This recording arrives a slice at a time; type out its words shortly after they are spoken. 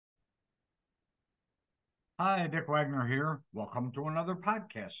Hi, Dick Wagner here. Welcome to another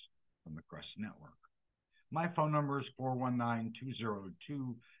podcast from the Crest Network. My phone number is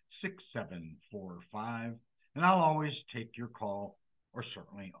 419-202-6745, and I'll always take your call or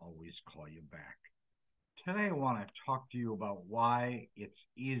certainly always call you back. Today, I want to talk to you about why it's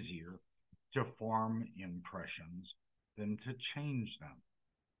easier to form impressions than to change them.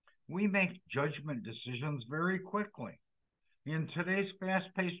 We make judgment decisions very quickly. In today's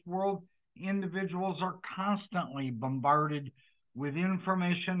fast-paced world, individuals are constantly bombarded with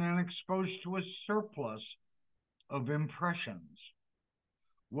information and exposed to a surplus of impressions.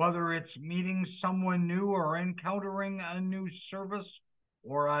 Whether it's meeting someone new or encountering a new service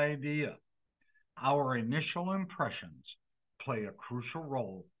or idea, our initial impressions play a crucial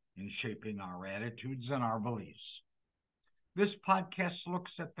role in shaping our attitudes and our beliefs. This podcast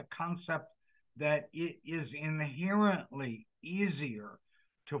looks at the concept that it is inherently easier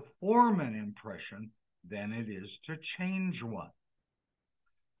to form an impression than it is to change one.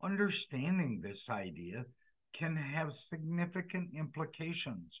 Understanding this idea can have significant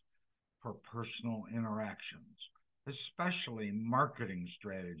implications for personal interactions, especially marketing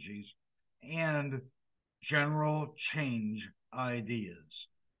strategies and general change ideas.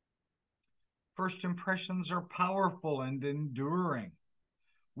 First impressions are powerful and enduring.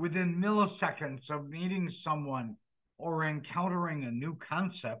 Within milliseconds of meeting someone or encountering a new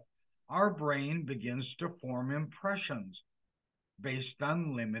concept, our brain begins to form impressions based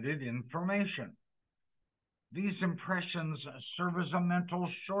on limited information. These impressions serve as a mental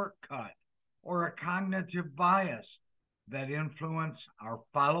shortcut or a cognitive bias that influence our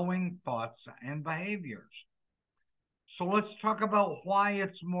following thoughts and behaviors. So let's talk about why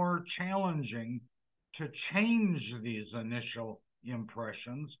it's more challenging to change these initial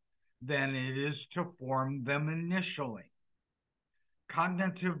impressions than it is to form them initially.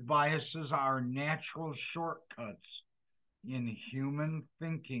 Cognitive biases are natural shortcuts in human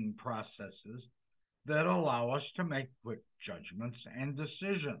thinking processes that allow us to make quick judgments and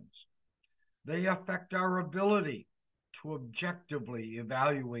decisions. They affect our ability to objectively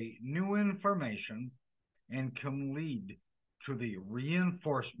evaluate new information and can lead to the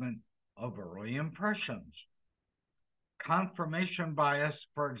reinforcement of early impressions. Confirmation bias,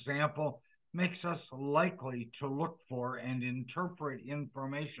 for example, makes us likely to look for and interpret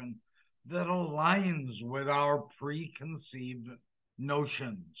information that aligns with our preconceived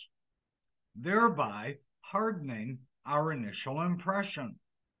notions, thereby hardening our initial impression.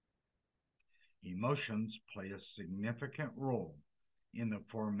 Emotions play a significant role in the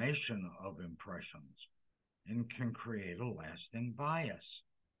formation of impressions and can create a lasting bias.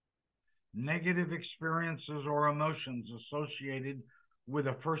 Negative experiences or emotions associated with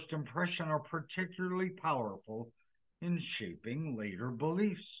a first impression are particularly powerful in shaping later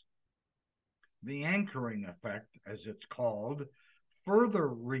beliefs. The anchoring effect, as it's called, further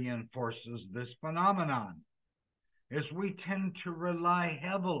reinforces this phenomenon, as we tend to rely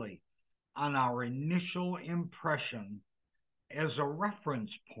heavily on our initial impression as a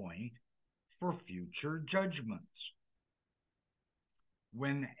reference point for future judgments.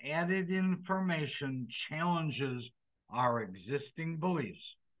 When added information challenges our existing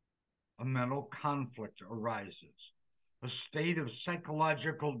beliefs, a mental conflict arises, a state of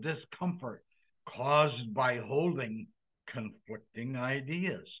psychological discomfort caused by holding conflicting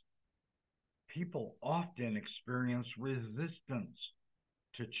ideas. People often experience resistance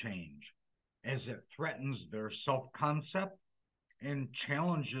to change as it threatens their self-concept and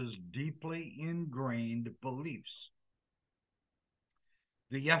challenges deeply ingrained beliefs.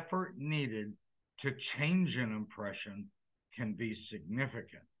 The effort needed to change an impression can be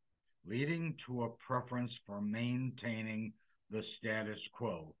significant, leading to a preference for maintaining the status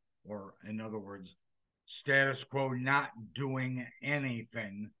quo, or in other words, status quo, not doing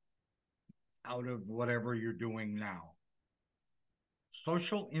anything out of whatever you're doing now.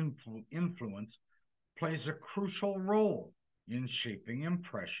 Social influence plays a crucial role in shaping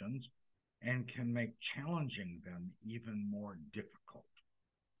impressions and can make challenging them even more difficult.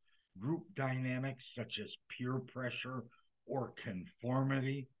 Group dynamics such as peer pressure or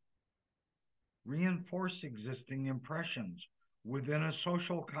conformity reinforce existing impressions within a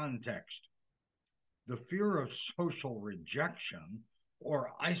social context. The fear of social rejection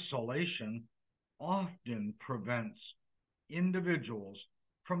or isolation often prevents individuals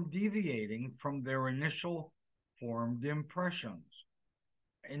from deviating from their initial formed impressions,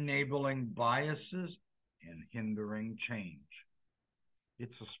 enabling biases and hindering change.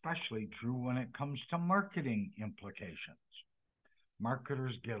 It's especially true when it comes to marketing implications.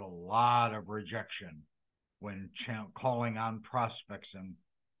 Marketers get a lot of rejection when calling on prospects and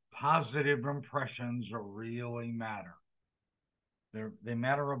Positive impressions really matter. They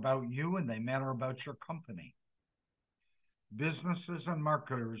matter about you and they matter about your company. Businesses and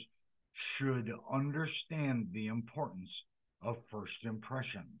marketers should understand the importance of first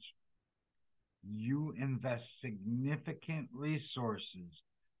impressions. You invest significant resources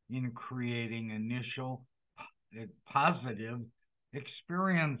in creating initial positive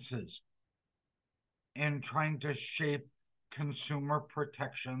experiences and trying to shape consumer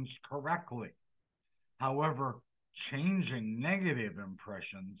protections correctly. However, changing negative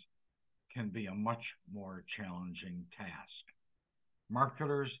impressions can be a much more challenging task.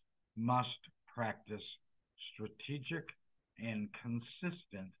 Marketers must practice strategic and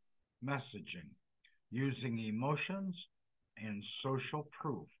consistent messaging using emotions and social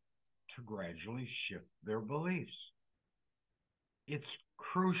proof to gradually shift their beliefs. It's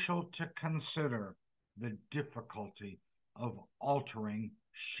crucial to consider the difficulty of altering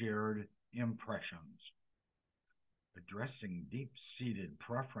shared impressions. Addressing deep-seated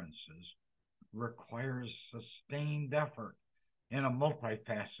preferences requires sustained effort and a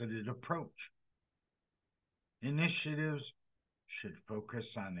multifaceted approach. Initiatives should focus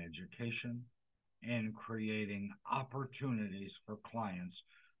on education and creating opportunities for clients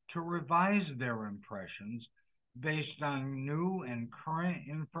to revise their impressions based on new and current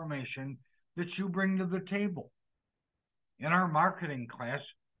information that you bring to the table. In our marketing class,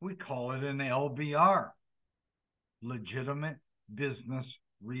 we call it an LBR, legitimate business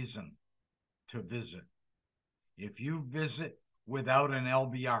reason to visit. If you visit without an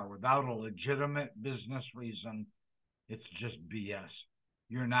LBR, without a legitimate business reason, it's just BS.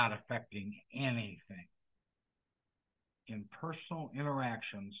 You're not affecting anything. In personal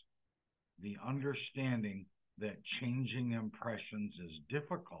interactions, the understanding that changing impressions is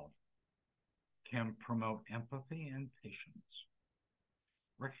difficult can promote empathy and patience.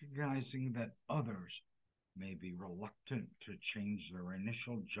 Recognizing that others may be reluctant to change their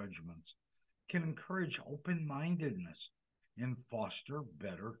initial judgments can encourage open-mindedness and foster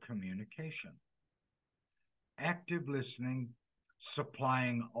better communication. Active listening,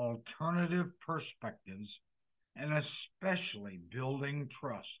 supplying alternative perspectives, and especially building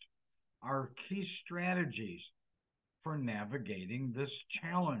trust are key strategies for navigating this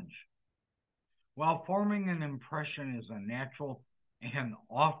challenge. While forming an impression is a natural and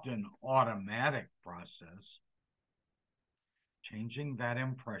often automatic process, changing that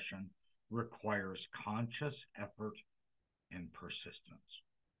impression requires conscious effort and persistence.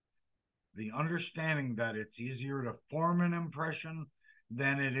 The understanding that it's easier to form an impression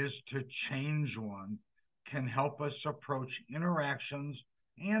than it is to change one can help us approach interactions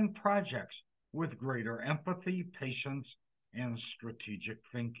and projects with greater empathy, patience, and strategic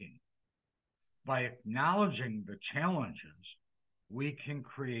thinking. By acknowledging the challenges, we can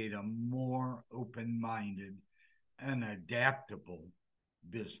create a more open-minded and adaptable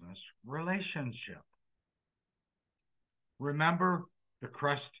business relationship. Remember, the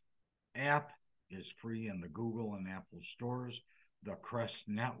Crest app is free in the Google and Apple stores. The Crest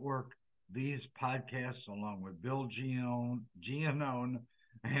Network, these podcasts, along with Bill Giannone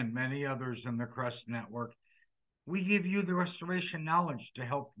and many others in the Crest Network, we give you the restoration knowledge to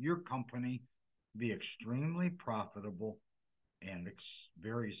help your company be extremely profitable and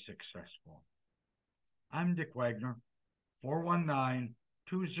very successful. I'm Dick Wagner, 419-202-6745.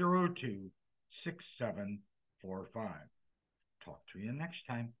 Talk to you next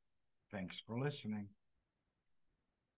time. Thanks for listening.